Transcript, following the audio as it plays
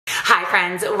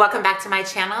friends, welcome back to my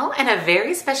channel and a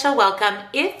very special welcome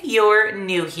if you're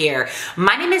new here.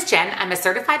 My name is Jen. I'm a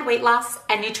certified weight loss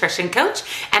and nutrition coach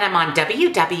and I'm on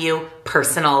WW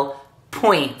Personal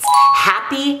Points.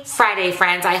 Happy Friday,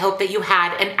 friends. I hope that you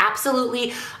had an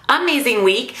absolutely amazing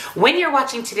week. When you're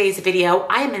watching today's video,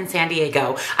 I am in San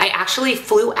Diego. I actually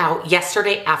flew out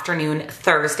yesterday afternoon,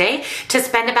 Thursday, to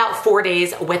spend about 4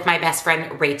 days with my best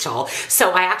friend, Rachel.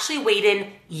 So I actually weighed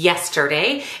in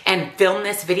yesterday and filmed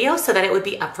this video so that it would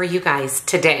be up for you guys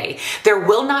today. There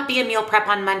will not be a meal prep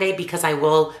on Monday because I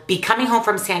will be coming home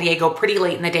from San Diego pretty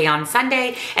late in the day on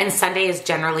Sunday, and Sunday is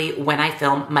generally when I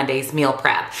film Monday's meal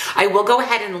prep. I will go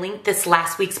ahead and link this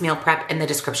last week's meal prep in the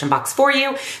description box for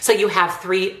you, so you have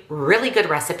 3 really good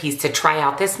recipes to try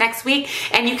out this next week,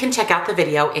 and you can check out the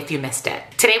video if you missed it.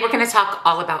 Today we're going to talk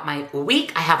all about my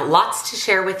week. I have lots to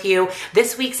share with you.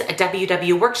 This week's a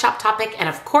WW workshop topic, and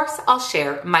of course I'll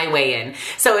share my weigh-in.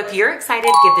 So if you're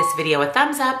excited, give this video a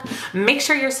thumbs up. Make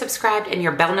sure you're subscribed and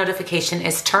your bell notification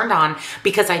is turned on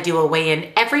because I do a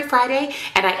weigh-in every Friday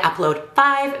and I upload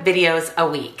 5 videos a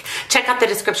week. Check out the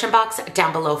description box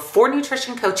down below for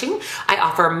nutrition coaching. I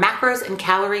offer macros and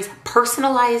calories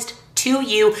personalized to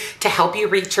you to help you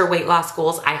reach your weight loss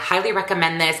goals. I highly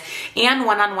recommend this, and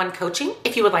one-on-one coaching.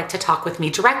 If you would like to talk with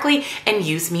me directly and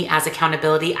use me as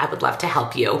accountability, I would love to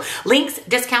help you. Links,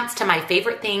 discounts to my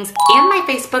favorite things and my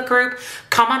Facebook group.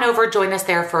 Come on over, join us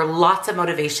there for lots of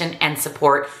motivation and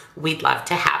support. We'd love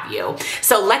to have you.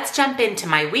 So let's jump into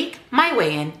my week, my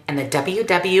weigh-in, and the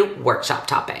WW workshop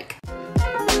topic.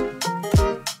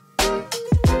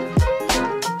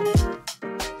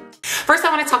 First, I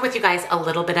want to talk with you guys a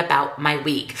little bit about my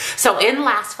week. So in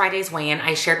last Friday's weigh-in,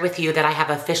 I shared with you that I have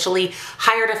officially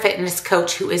hired a fitness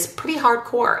coach who is pretty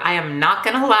hardcore. I am not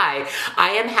going to lie.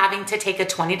 I am having to take a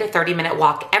 20 to 30 minute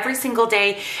walk every single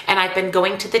day, and I've been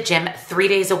going to the gym 3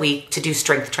 days a week to do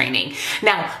strength training.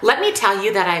 Now, let me tell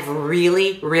you that I've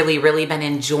really been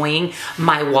enjoying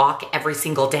my walk every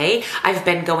single day. I've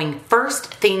been going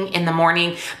first thing in the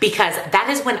morning because that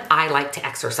is when I like to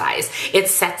exercise. It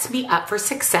sets me up for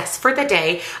success for the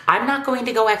day. I'm not going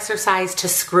to go exercise to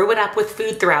screw it up with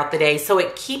food throughout the day, so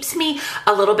it keeps me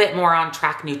a little bit more on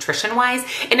track nutrition wise,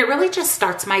 and it really just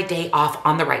starts my day off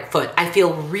on the right foot. I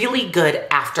feel really good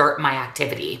after my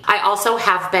activity. I also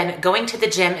have been going to the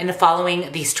gym and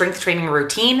following the strength training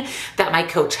routine that my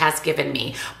coach has given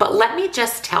me. But let me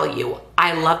just tell you,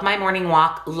 I love my morning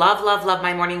walk. Love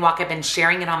my morning walk. I've been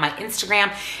sharing it on my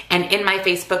Instagram and in my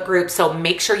Facebook group, so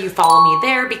make sure you follow me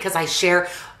there because I share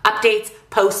updates,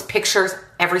 posts, pictures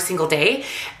every single day.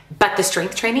 But the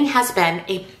strength training has been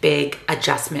a big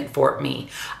adjustment for me.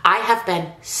 I have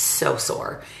been so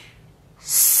sore.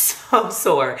 So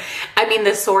sore. I mean,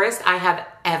 the sorest I have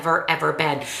ever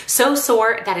been. So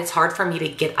sore that it's hard for me to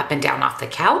get up and down off the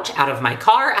couch, out of my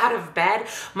car, out of bed.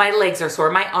 My legs are sore,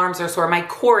 my arms are sore, my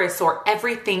core is sore,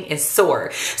 everything is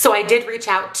sore. So I did reach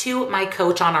out to my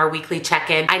coach on our weekly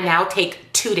check-in. I now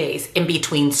take 2 days in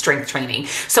between strength training.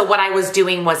 So what I was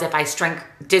doing was if I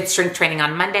did strength training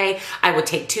on Monday, I would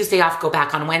take Tuesday off, go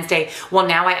back on Wednesday. Well,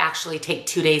 now I actually take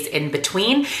 2 days in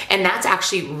between, and that's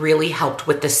actually really helped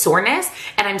with the soreness,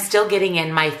 and I'm still getting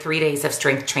in my 3 days of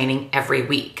strength training every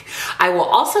week. I will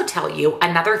also tell you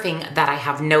another thing that I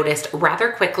have noticed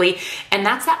rather quickly, and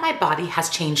that's that my body has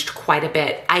changed quite a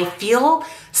bit. I feel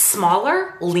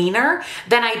smaller, leaner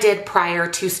than I did prior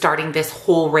to starting this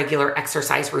whole regular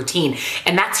exercise routine.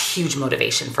 And that's huge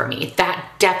motivation for me.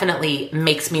 That definitely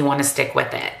makes me want to stick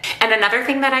with it. And another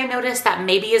thing that I noticed that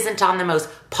maybe isn't on the most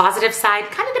positive side,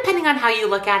 kind of depending on how you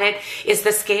look at it, is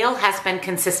the scale has been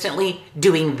consistently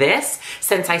doing this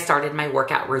since I started my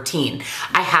workout routine.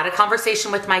 I had a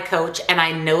conversation with my coach, and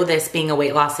I know this being a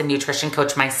weight loss and nutrition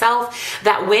coach myself,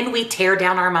 that when we tear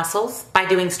down our muscles by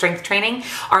doing strength training,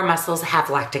 our muscles have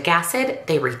lactic acid,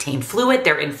 they retain fluid,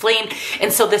 they're inflamed,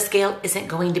 and so the scale isn't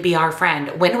going to be our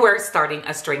friend when we're starting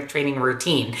a strength training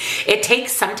routine. It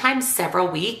takes sometimes several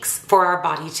weeks for our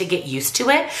body to get used to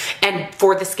it and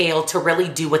for the scale to really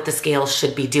do what the scale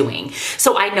should be doing.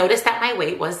 So I noticed that my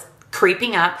weight was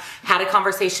creeping up, had a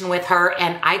conversation with her,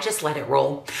 and I just let it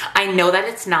roll. I know that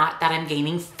it's not that I'm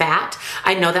gaining fat.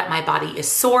 I know that my body is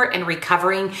sore and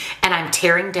recovering, and I'm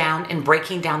tearing down and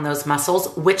breaking down those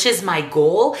muscles, which is my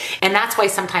goal. And that's why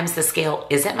sometimes the scale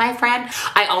isn't my friend.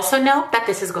 I also know that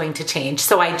this is going to change.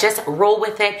 So I just roll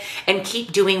with it and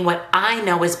keep doing what I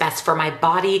know is best for my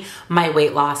body, my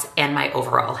weight loss, and my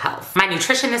overall health. My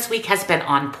nutrition this week has been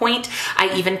on point.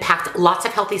 I even packed lots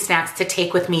of healthy snacks to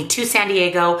take with me to San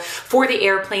Diego for the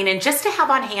airplane, and just to have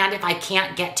on hand if I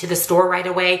can't get to the store right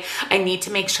away, I need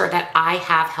to make sure that I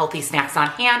have healthy snacks on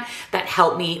hand that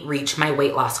help me reach my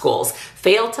weight loss goals.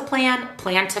 Fail to plan,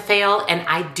 plan to fail, and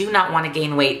I do not want to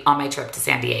gain weight on my trip to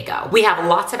San Diego. We have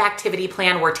lots of activity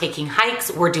planned. We're taking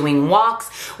hikes, we're doing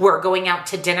walks, we're going out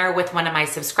to dinner with one of my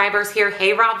subscribers here,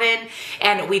 hey Robin,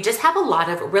 and we just have a lot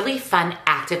of really fun,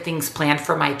 active things planned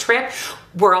for my trip.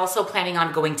 We're also planning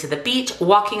on going to the beach,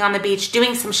 walking on the beach,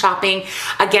 doing some shopping.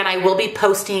 Again, I will be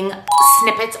posting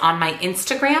snippets on my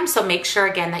Instagram, so make sure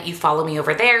again that you follow me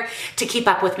over there to keep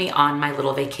up with me on my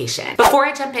little vacation. Before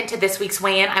I jump into this week's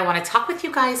weigh-in, I want to talk with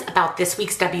you guys about this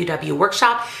week's WW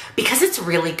workshop because it's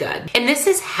really good. And this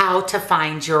is how to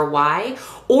find your why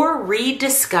or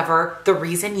rediscover the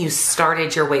reason you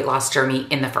started your weight loss journey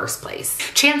in the first place.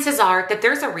 Chances are that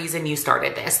there's a reason you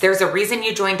started this. There's a reason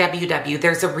you joined WW.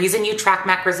 There's a reason you track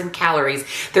macros and calories.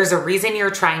 There's a reason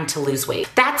you're trying to lose weight.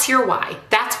 That's your why.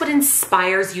 That's what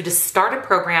inspires you to start a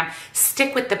program,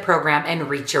 stick with the program, and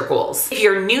reach your goals. If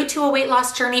you're new to a weight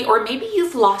loss journey, or maybe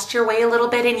you've lost your way a little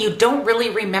bit and you don't really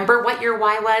remember what your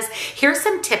why was, here's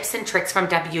some tips and tricks from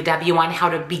WW on how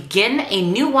to begin a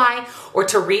new why or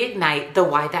to reignite the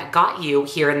why that got you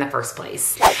here in the first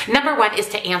place. Number one is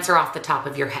to answer off the top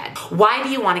of your head. Why do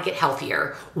you want to get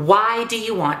healthier? Why do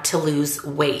you want to lose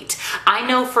weight? I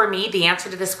know for me, the answer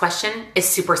to this question is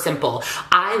super simple.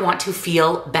 I want to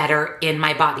feel better in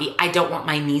my body. I don't want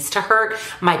my knees to hurt,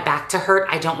 my back to hurt.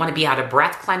 I don't want to be out of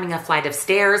breath climbing a flight of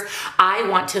stairs. I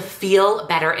want to feel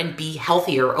better and be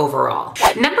healthier overall.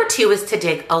 Number two is to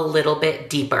dig a little bit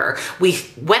deeper. We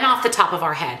went off the top of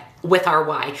our head with our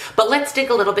why, but let's dig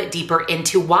a little bit deeper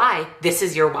into why this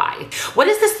is your why. What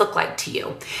does this look like to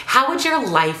you? How would your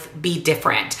life be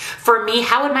different? For me,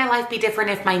 how would my life be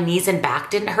different if my knees and back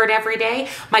didn't hurt every day?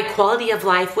 My quality of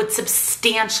life would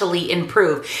substantially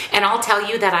improve. And I'll tell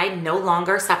you that I no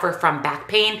longer suffer from back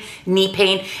pain, knee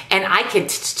pain, and I can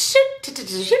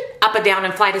up and down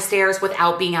and flight of stairs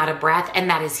without being out of breath, and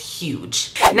that is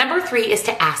huge. Number three is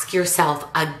to ask yourself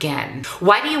again,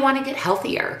 why do you want to get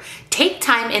healthier? Take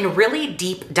time and really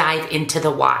deep dive into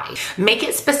the why. Make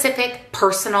it specific,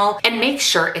 personal, and make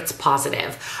sure it's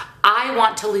positive. I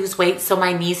want to lose weight so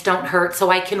my knees don't hurt, so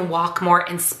I can walk more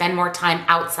and spend more time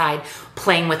outside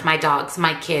playing with my dogs,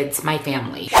 my kids, my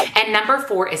family. And number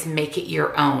four is make it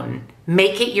your own.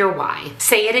 Make it your why.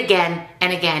 Say it again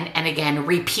and again and again.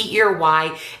 Repeat your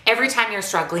why. Every time you're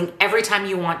struggling, every time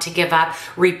you want to give up,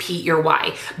 repeat your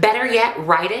why. Better yet,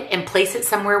 write it and place it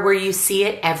somewhere where you see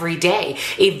it every day.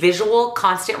 A visual,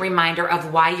 constant reminder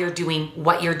of why you're doing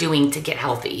what you're doing to get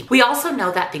healthy. We also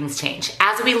know that things change.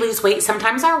 As we lose weight,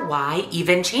 sometimes our why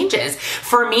even changes.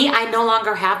 For me, I no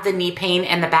longer have the knee pain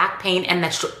and the back pain and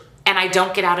I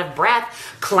don't get out of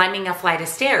breath climbing a flight of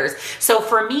stairs. So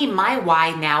for me, my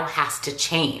why now has to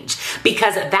change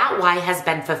because that why has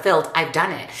been fulfilled. I've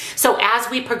done it. So as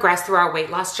we progress through our weight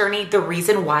loss journey, the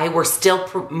reason why we're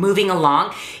still moving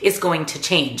along is going to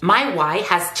change. My why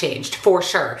has changed for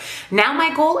sure. Now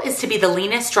my goal is to be the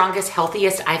leanest, strongest,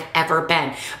 healthiest I've ever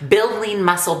been. Build lean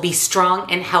muscle, be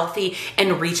strong and healthy,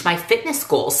 and reach my fitness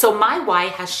goals. So my why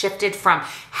has shifted from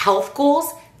health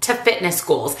goals to fitness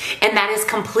goals, and that is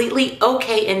completely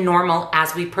okay and normal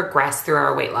as we progress through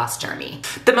our weight loss journey.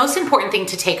 The most important thing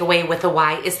to take away with a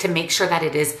why is to make sure that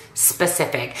it is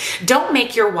specific. Don't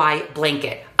make your why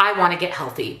blanket. I want to get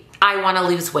healthy. I want to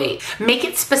lose weight. Make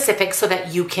it specific so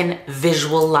that you can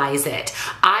visualize it.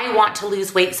 I want to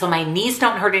lose weight so my knees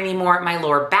don't hurt anymore, my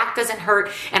lower back doesn't hurt,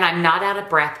 and I'm not out of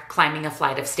breath climbing a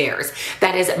flight of stairs.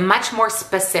 That is much more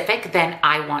specific than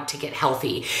I want to get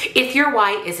healthy. If your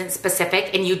why isn't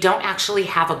specific and you don't actually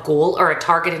have a goal or a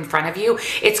target in front of you,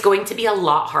 it's going to be a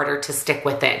lot harder to stick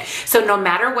with it. So no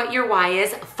matter what your why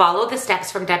is, follow the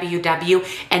steps from WW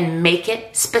and make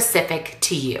it specific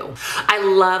to you. I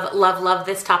love, love, love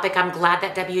this topic. I'm glad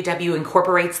that WW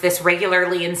incorporates this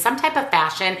regularly in some type of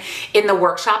fashion in the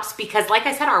workshops because, like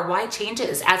I said, our why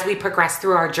changes as we progress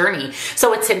through our journey.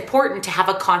 So it's important to have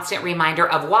a constant reminder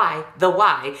of why the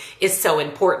why is so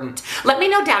important. Let me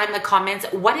know down in the comments,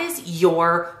 what is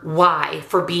your why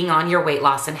for being on your weight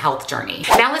loss and health journey?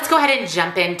 Now let's go ahead and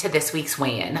jump into this week's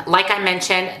weigh-in. Like I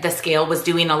mentioned, the scale was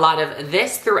doing a lot of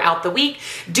this throughout the week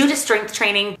due to strength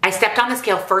training. I stepped on the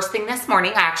scale first thing this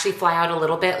morning. I actually fly out a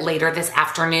little bit later this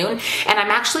afternoon, and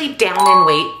I'm actually down in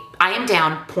weight. I am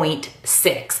down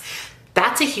 0.6.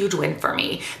 That's a huge win for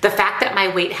me. The fact that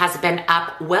my weight has been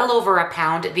up well over a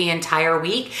pound the entire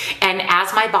week, and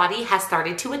as my body has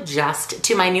started to adjust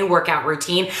to my new workout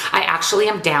routine, I actually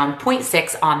am down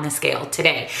 0.6 on the scale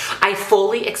today. I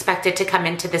fully expected to come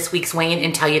into this week's weigh-in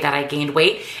and tell you that I gained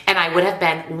weight, and I would have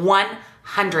been 100%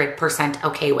 100%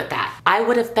 okay with that. I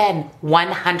would have been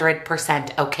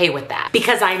 100% okay with that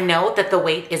because I know that the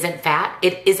weight isn't fat.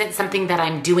 It isn't something that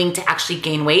I'm doing to actually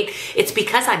gain weight. It's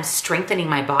because I'm strengthening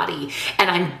my body and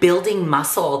I'm building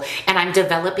muscle and I'm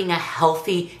developing a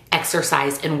healthy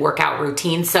exercise and workout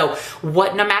routine. So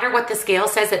no matter what the scale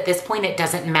says at this point, it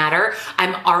doesn't matter.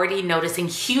 I'm already noticing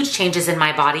huge changes in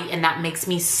my body and that makes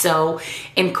me so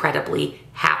incredibly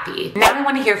happy. Now I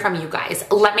want to hear from you guys.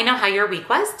 Let me know how your week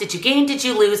was. Did you gain? Did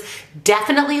you lose?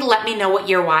 Definitely let me know what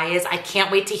your why is. I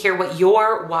can't wait to hear what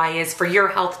your why is for your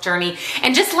health journey.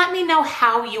 And just let me know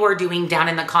how you are doing down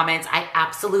in the comments. I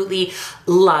absolutely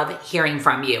love hearing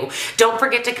from you. Don't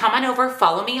forget to come on over,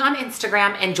 follow me on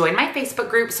Instagram, and join my Facebook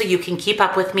group so you can keep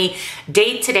up with me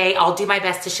day to day. I'll do my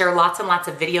best to share lots and lots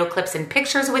of video clips and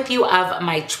pictures with you of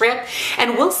my trip.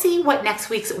 And we'll see what next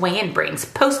week's weigh-in brings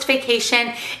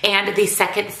post-vacation and the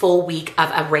second full week of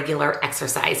a regular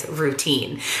exercise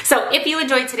routine. So if you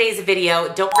enjoyed today's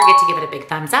video, don't forget to give it a big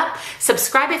thumbs up.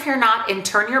 Subscribe if you're not and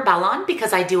turn your bell on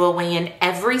because I do a weigh-in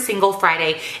every single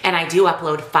Friday and I do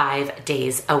upload 5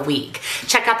 days a week.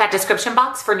 Check out that description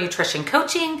box for nutrition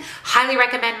coaching. Highly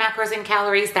recommend macros and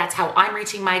calories. That's how I'm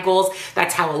reaching my goals.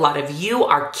 That's how a lot of you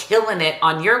are killing it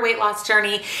on your weight loss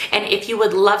journey. And if you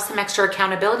would love some extra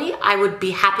accountability, I would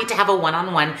be happy to have a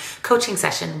one-on-one coaching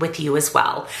session with you as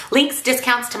well. Links,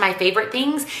 discounts to my favorite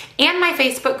things and my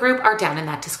Facebook group are down in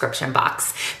that description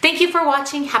box. Thank you for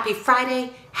watching. Happy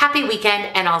Friday, happy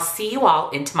weekend, and I'll see you all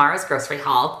in tomorrow's grocery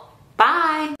haul.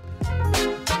 Bye.